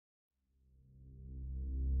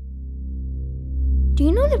Do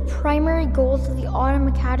you know the primary goals of the Autumn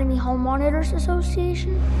Academy Home Monitors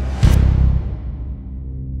Association?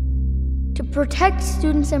 To protect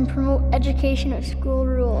students and promote education of school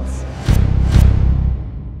rules.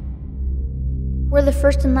 We're the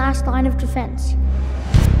first and last line of defense.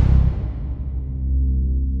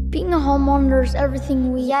 Being a home monitor is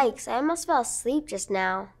everything we... Yikes, I almost fell asleep just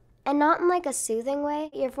now. And not in like a soothing way.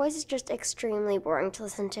 Your voice is just extremely boring to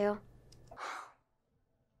listen to.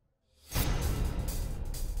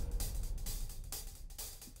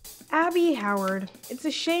 Abby, Howard, it's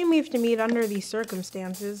a shame we have to meet under these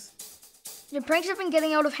circumstances. The pranks have been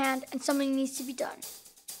getting out of hand and something needs to be done.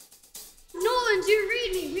 Nolan, do you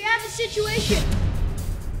read me? We have a situation.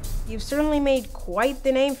 You've certainly made quite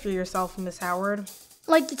the name for yourself, Miss Howard.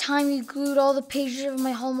 Like the time you glued all the pages of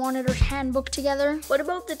my home monitor's handbook together. What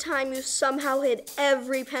about the time you somehow hid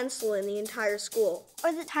every pencil in the entire school?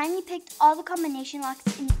 Or the time you picked all the combination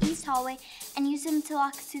locks in the east hallway and used them to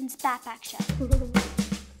lock a student's backpack shut.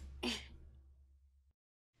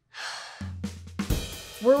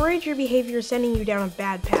 We're worried your behavior is sending you down a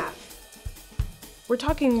bad path. We're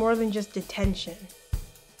talking more than just detention.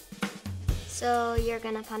 So you're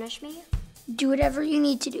gonna punish me? Do whatever you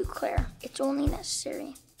need to do, Claire. It's only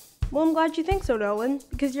necessary. Well, I'm glad you think so, Nolan,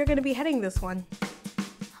 because you're going to be heading this one.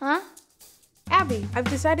 Huh? Abby, I've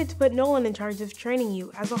decided to put Nolan in charge of training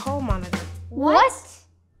you as a hall monitor. What?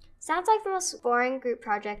 Sounds like the most boring group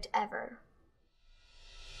project ever.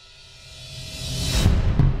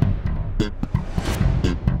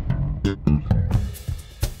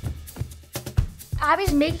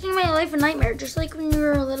 Abby's making my life a nightmare, just like when you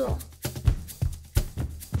were little.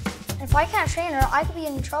 And if I can't train her, I could be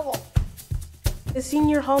in trouble. As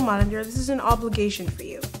senior hall monitor, this is an obligation for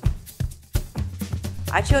you.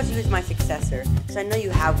 I chose you as my successor because I know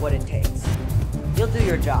you have what it takes. You'll do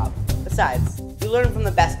your job. Besides, you learn from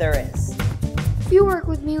the best there is. If you work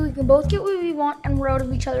with me, we can both get what we want and we're out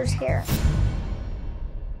of each other's hair.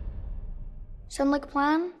 Sound like a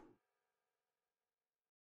plan?